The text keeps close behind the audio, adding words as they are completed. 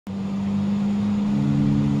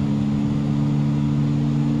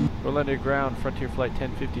Orlando ground, Frontier Flight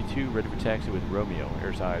 1052, ready for taxi with Romeo,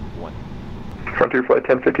 airside 1. Frontier Flight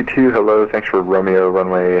 1052, hello, thanks for Romeo,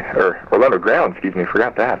 Orlando ground, excuse me,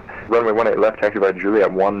 forgot that. Runway 18 left, taxi by Juliet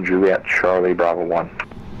 1, Juliet Charlie, Bravo 1.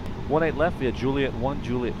 18 left via Juliet 1,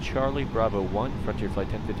 Juliet Charlie, Bravo 1, Frontier Flight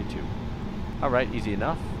 1052. Alright, easy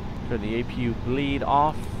enough. Turn the APU bleed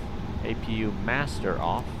off, APU master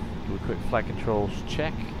off. Do a quick flight controls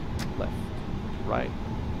check. Left, right,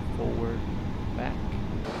 forward, back,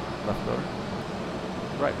 left rudder,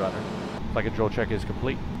 right rudder. Flight control check is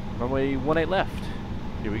complete. Runway 18 left.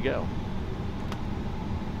 Here we go.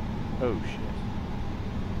 Oh shit.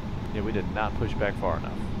 Yeah, we did not push back far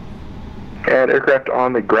enough. And aircraft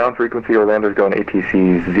on the ground frequency, Orlando's going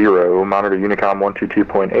ATC 0. Monitor Unicom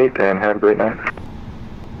 122.8 and have a great night.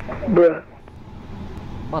 Bruh.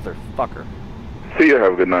 Motherfucker. See you,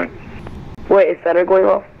 have a good night. Wait, is center going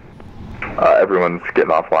off? Everyone's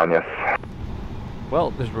getting offline, yes.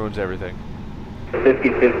 Well, this ruins everything.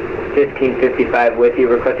 1555 with you,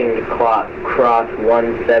 requesting to cross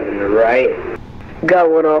 17 right. Got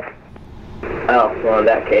one off. Oh, well in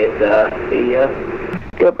that case, see ya.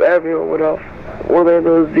 Yep, everyone went off.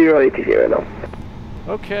 Orlando 0 ATC right now.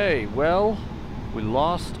 Okay, well, we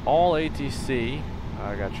lost all ATC.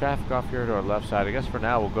 I got traffic off here to our left side. I guess for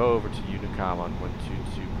now we'll go over to Unicom on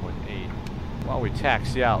 122.8. While we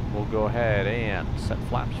taxi out, we'll go ahead and set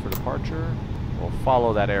flaps for departure. We'll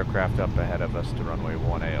follow that aircraft up ahead of us to runway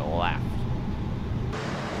 18 left.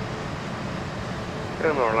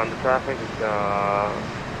 And Orlando traffic is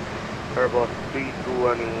Airbus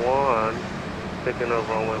A320neo, taking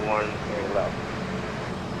over runway 18 left.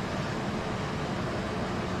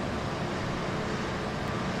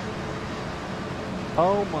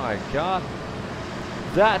 Oh my god.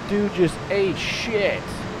 That dude just ate shit.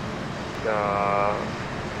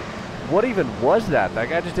 What even was that? That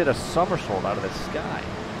guy just did a somersault out of the sky.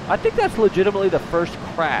 I think that's legitimately the first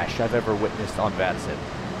crash I've ever witnessed on VATSIM.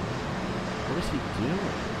 What is he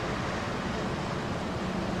doing?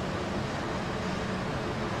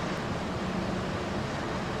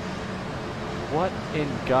 What in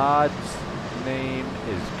God's name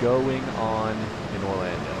is going on in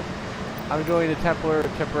Orlando? I'm going to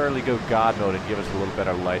temporarily go God mode and give us a little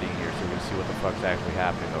better lighting here so we can see what the fuck's actually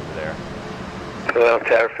happening over there.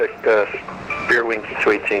 Traffic, Beer Wing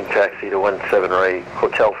 218, taxi to 17 right,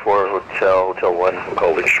 Hotel 4, Hotel 1,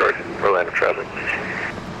 holding short, Orlando traffic.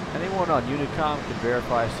 Anyone on Unicom can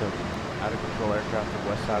verify some out of control aircraft on the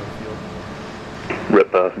west side of the field?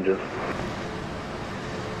 Rip passengers.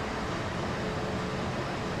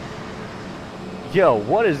 Yo,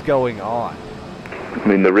 what is going on? I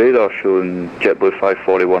mean, the radar showing JetBlue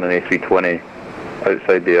 541 and A320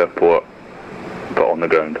 outside the airport, but on the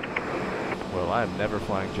ground. Well, I am never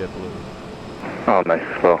flying JetBlue. Oh, nice.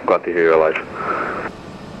 Well, glad to hear you're alive.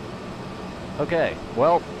 Okay,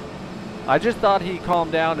 well, I just thought he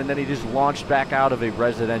calmed down and then he just launched back out of a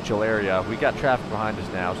residential area. We got traffic behind us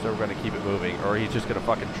now, so we're going to keep it moving, or he's just going to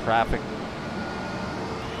fucking traffic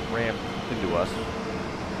ram into us.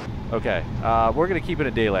 Okay, we're going to keep it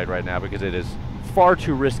in daylight right now because it is far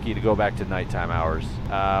too risky to go back to nighttime hours.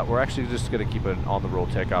 We're actually just going to keep it on the roll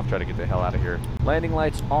takeoff, try to get the hell out of here. Landing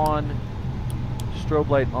lights on, strobe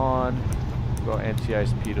light on, go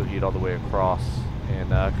anti-speedo heat all the way across, and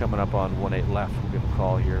coming up on 18 left, we'll give a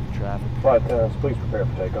call here for traffic. Flight 10, please prepare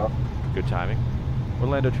for takeoff. Good timing.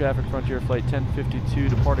 Orlando traffic, Frontier Flight 1052,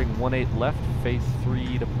 departing 18 left, phase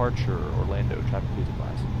 3 departure, Orlando. Traffic, please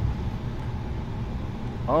advise.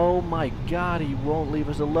 Oh my god, he won't leave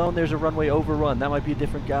us alone. There's a runway overrun. That might be a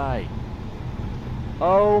different guy.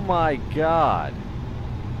 Oh my god.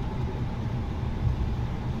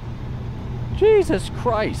 Jesus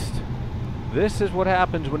Christ. This is what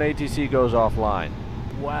happens when ATC goes offline.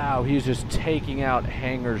 Wow, he's just taking out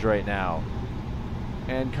hangars right now.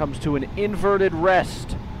 And comes to an inverted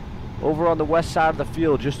rest over on the west side of the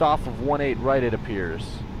field, just off of 18 right, it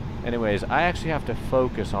appears. Anyways, I actually have to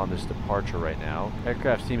focus on this departure right now.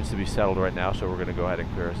 Aircraft seems to be settled right now, so we're going to go ahead and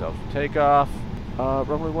clear ourselves for takeoff.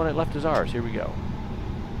 Runway 18 left is ours. Here we go.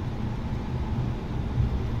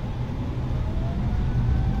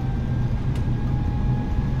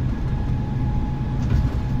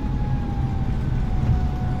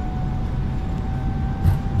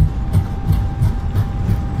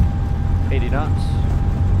 Knots.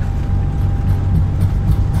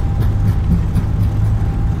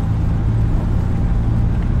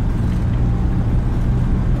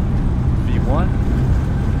 V1.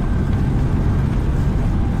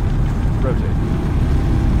 Rotate.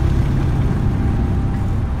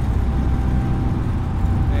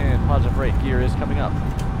 And positive brake gear is coming up.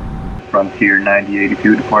 Frontier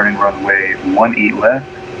 9082 departing runway 18 left,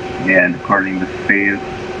 and departing the phase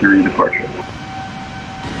 3 departure.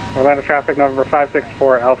 Orlando traffic number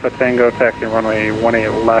 564 Alpha Tango, taxi runway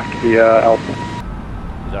 18 left via Alpha.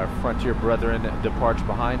 As our Frontier brethren departs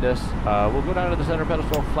behind us, we'll go down to the center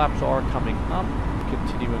pedestal. Flaps are coming up,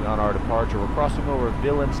 continuing on our departure. We're crossing over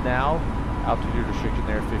Villains now. Altitude restriction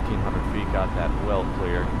there, 1,500 feet. Got that well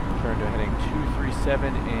clear. Turn to heading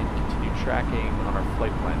 237 and continue tracking on our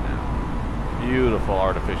flight plan now. Beautiful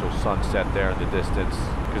artificial sunset there in the distance,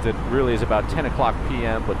 because it really is about 10 o'clock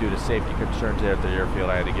p.m., but due to safety concerns there at the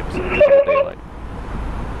airfield, I had to give us a little daylight.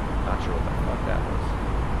 Not sure what the fuck that was.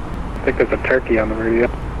 I think there's a turkey on the radio.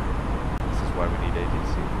 This is why we need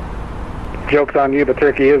ATC. Joke's on you, the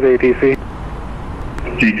turkey is ATC.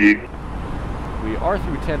 GG. We are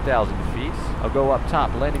through 10,000 feet. I'll go up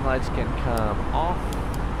top. Landing lights can come off.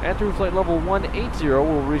 And through flight level 180,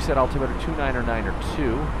 we'll reset altimeter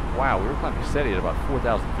 2992. Wow, we were climbing steady at about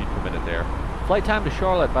 4,000 feet per minute there. Flight time to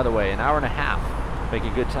Charlotte, by the way, 1.5 hours.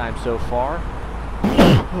 Making good time so far.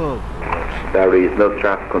 Oh, there is no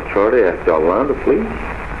traffic control at Orlando, please.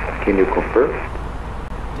 Can you confirm?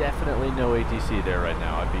 definitely no ATC there right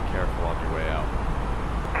now. I'd be careful on your way out.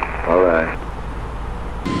 All right.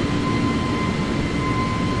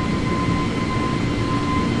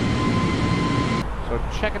 So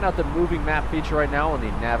checking out the moving map feature right now on the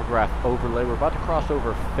Navigraph overlay. We're about to cross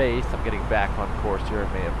over Faith. I'm getting back on course here.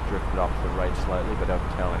 I may have drifted off to the right slightly, but don't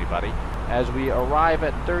tell anybody. As we arrive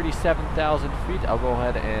at 37,000 feet, I'll go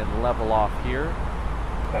ahead and level off here.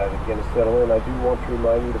 As it begins to settle in, I do want to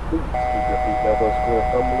remind you to please keep your seat elbows clear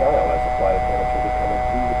from the aisle as the flight attendants will be coming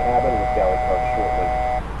through the cabin with galley carts shortly.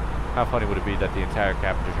 How funny would it be that the entire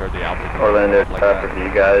cabin just heard the album? Orlando, like traffic, you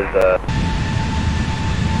guys,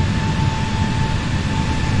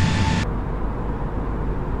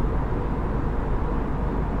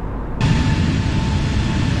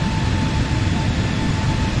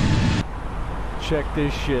 Check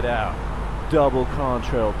this shit out. Double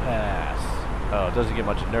contrail pass. Oh, it doesn't get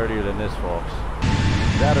much nerdier than this, folks.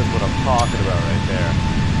 That is what I'm talking about right there.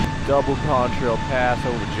 Double contrail pass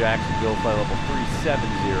over Jacksonville, flight level 370.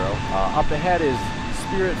 Up ahead is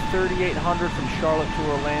Spirit 3800 from Charlotte to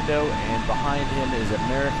Orlando, and behind him is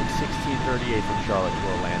American 1638 from Charlotte to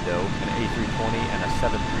Orlando, an A320 and a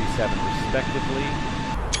 737 respectively.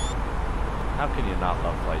 How can you not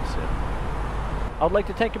love Flight Sim? I'd like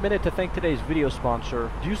to take a minute to thank today's video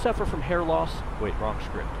sponsor. Do you suffer from hair loss? Wait, wrong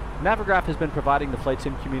script. Navigraph has been providing the Flight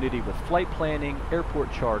Sim community with flight planning,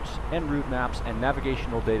 airport charts, and route maps and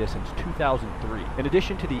navigational data since 2003. In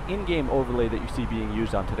addition to the in-game overlay that you see being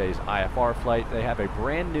used on today's IFR flight, they have a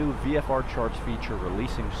brand new VFR charts feature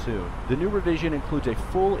releasing soon. The new revision includes a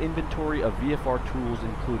full inventory of VFR tools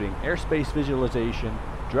including airspace visualization,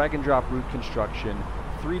 drag and drop route construction,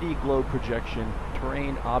 3D globe projection,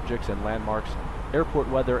 terrain, objects, and landmarks, airport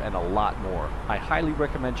weather, and a lot more. I highly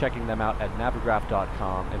recommend checking them out at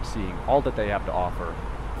navigraph.com and seeing all that they have to offer.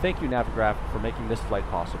 Thank you, Navigraph, for making this flight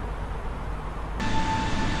possible.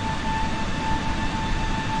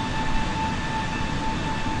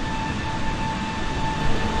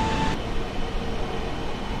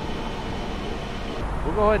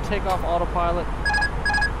 We'll go ahead and take off autopilot.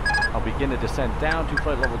 I'll begin to descend down to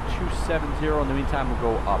flight level 270. In the meantime, we'll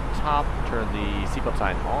go up top, turn the seatbelt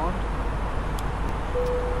sign on.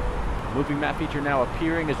 Moving map feature now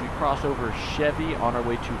appearing as we cross over Chevy on our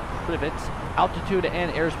way to Privet. Altitude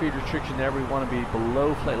and airspeed restriction there. We want to be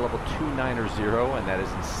below flight level 290, and that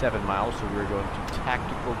is in 7 miles, so we're going to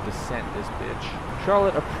tactical descent this bitch.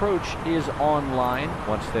 Charlotte approach is online.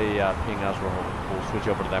 Once they ping us, we'll switch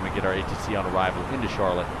over to them and get our ATC on arrival into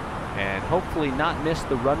Charlotte, and hopefully not miss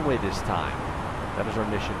the runway this time. That is our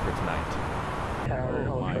mission for tonight.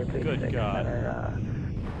 Oh my good God.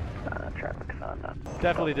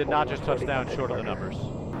 Definitely did not just touch down short of the numbers.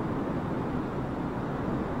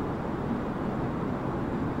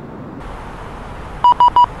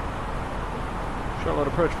 Charlotte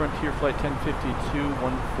approach Frontier Flight 1052,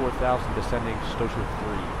 14,000 descending Stoker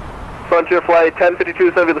 3. Frontier Flight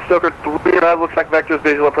 1052, send me the Stoker 3, looks like vectors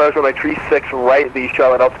visual approach on my 36 right, the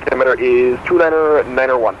Charlotte altimeter is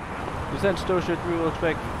 29091. Descend Stoker 3, we'll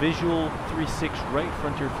expect visual 36 right,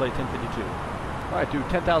 Frontier Flight 1052. Alright, through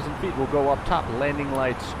 10,000 feet, we'll go up top, landing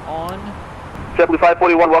lights on. JetBlue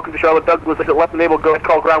 541, welcome to Charlotte. Douglas, exit left enable, go ahead,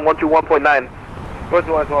 call ground 121.9.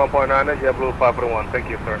 121.9, JetBlue 541, thank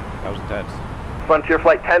you, sir. That was intense. Frontier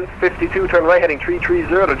Flight 1052, turn right, heading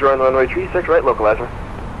 330 to join runway 36 right, localizer.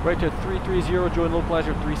 Right to 330, join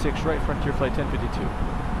localizer 36 right, Frontier Flight 1052.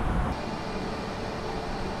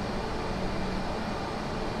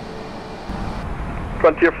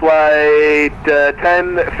 Frontier Flight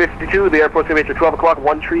 1052, the airport's going to be at 12 o'clock,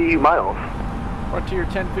 13 miles. Frontier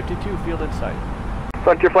 1052, field in sight.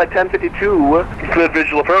 Frontier Flight 1052, clear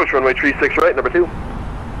visual approach, runway 36 right, number 2.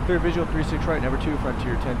 Clear visual 36 right, number 2,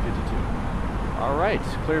 Frontier 1052. All right,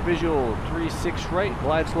 clear visual 36 right,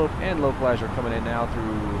 glide slope and localizer coming in now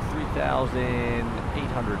through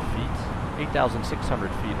 3,800 feet, 8,600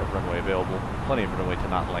 feet of runway available. Plenty of runway to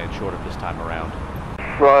not land short of this time around.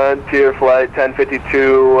 Frontier Flight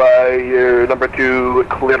 1052, your number 2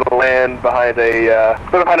 clear to land behind a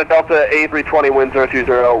Delta A320 wind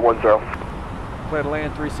 02010. Clear to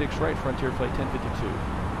land 36 right, Frontier Flight 1052.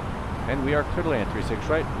 And we are clear to land 36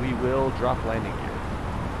 right. We will drop landing gear.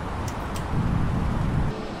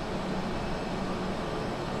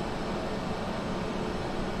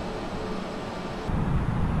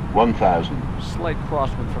 Slight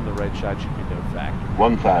crosswind from the right side should be no factor.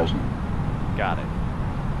 1,000. Got it.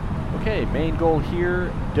 Okay, main goal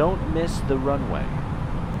here, don't miss the runway.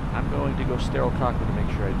 I'm going to go sterile cockpit to make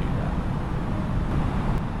sure I do that.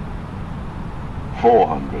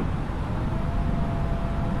 400.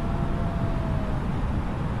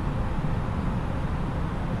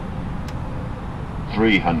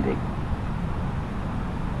 300.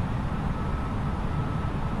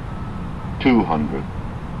 200.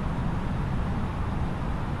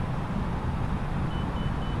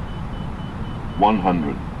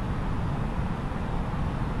 100.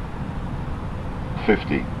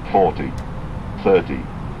 50, 40, 30,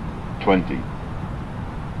 20,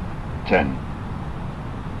 10,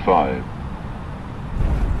 5.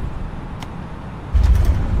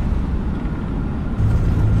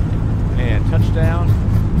 And touchdown,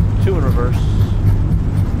 2 in reverse.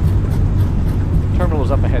 Terminal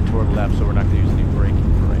is up ahead toward the left, so we're not going to use any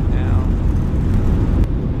braking for right now.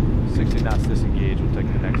 60 knots disengage, we'll take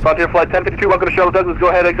the next. Frontier Flight 1052, welcome to Shuttle Douglas. Go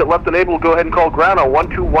ahead, exit left enable. Go ahead and call ground on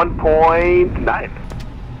 121.9.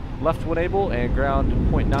 Left one able and ground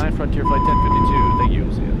 0.9, Frontier Flight 1052. Thank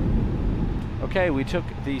you, see ya. Okay, we took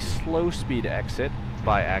the slow speed exit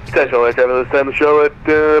by accident. Potential air traffic this time to show it.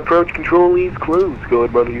 Approach control leads closed. Go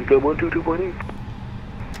ahead, brother. Use that 122.8.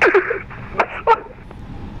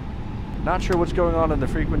 Not sure what's going on in the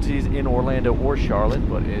frequencies in Orlando or Charlotte,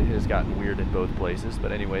 but it has gotten weird in both places.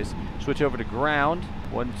 But anyways, switch over to ground,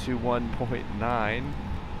 121.9.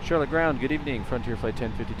 Charlotte ground, good evening. Frontier Flight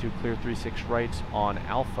 1052, clear 36 right on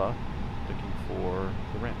Alpha. Looking for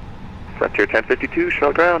the ramp. Frontier 1052,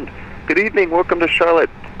 Charlotte ground. Good evening, welcome to Charlotte.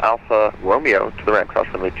 Alpha Romeo to the ramp, cross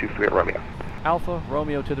runway 23 at Romeo. Alpha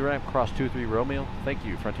Romeo to the ramp, cross 23 Romeo. Thank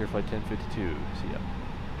you, Frontier Flight 1052. See ya.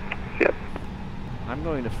 See ya. I'm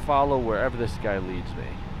going to follow wherever this guy leads me.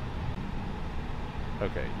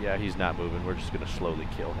 Okay, yeah, he's not moving. We're just going to slowly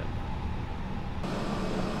kill him.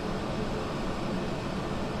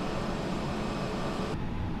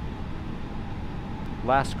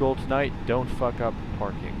 Last goal tonight, don't fuck up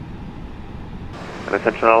parking. And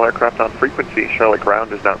attention all aircraft on frequency. Charlotte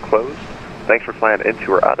ground is now closed. Thanks for flying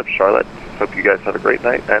into or out of Charlotte. Hope you guys have a great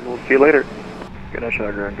night, and we'll see you later. Good night,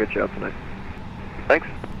 Charlotte ground. Good job tonight. Thanks.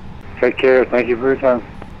 Take care. Thank you for your time.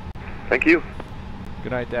 Thank you.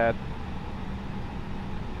 Good night, Dad.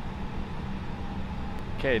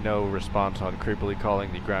 Okay, no response on creepily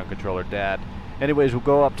calling the ground controller Dad. Anyways, we'll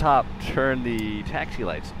go up top, turn the taxi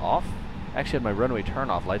lights off. Actually had my runway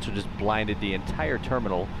turn-off lights, so just blinded the entire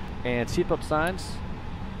terminal. And seatbelt signs,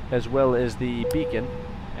 as well as the beacon.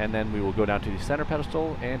 And then we will go down to the center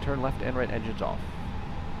pedestal and turn left and right engines off.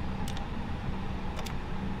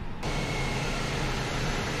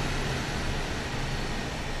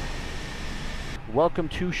 Welcome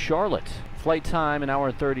to Charlotte. Flight time 1 hour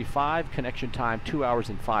and 35, connection time 2 hours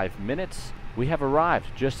and 5 minutes. We have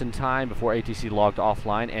arrived just in time before ATC logged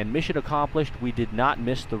offline, and mission accomplished. We did not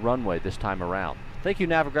miss the runway this time around. Thank you,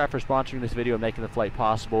 Navigraph, for sponsoring this video and making the flight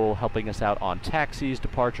possible, helping us out on taxis,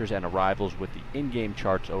 departures, and arrivals with the in-game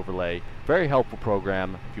charts overlay. Very helpful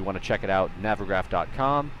program. If you want to check it out,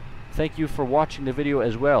 navigraph.com. Thank you for watching the video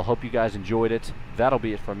as well. Hope you guys enjoyed it. That'll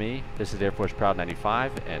be it from me. This is Air Force Proud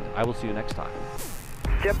 95, and I will see you next time.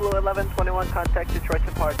 JetBlue 1121, contact Detroit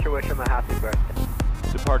departure. Wish him a happy birthday.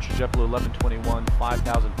 Departure JetBlue 1121,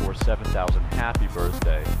 5004 7000. Happy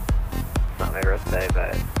birthday. It's not my birthday,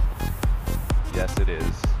 but... Yes, it is.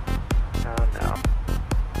 Oh, no.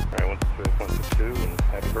 Alright, 122, and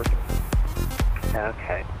happy birthday.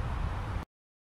 Okay.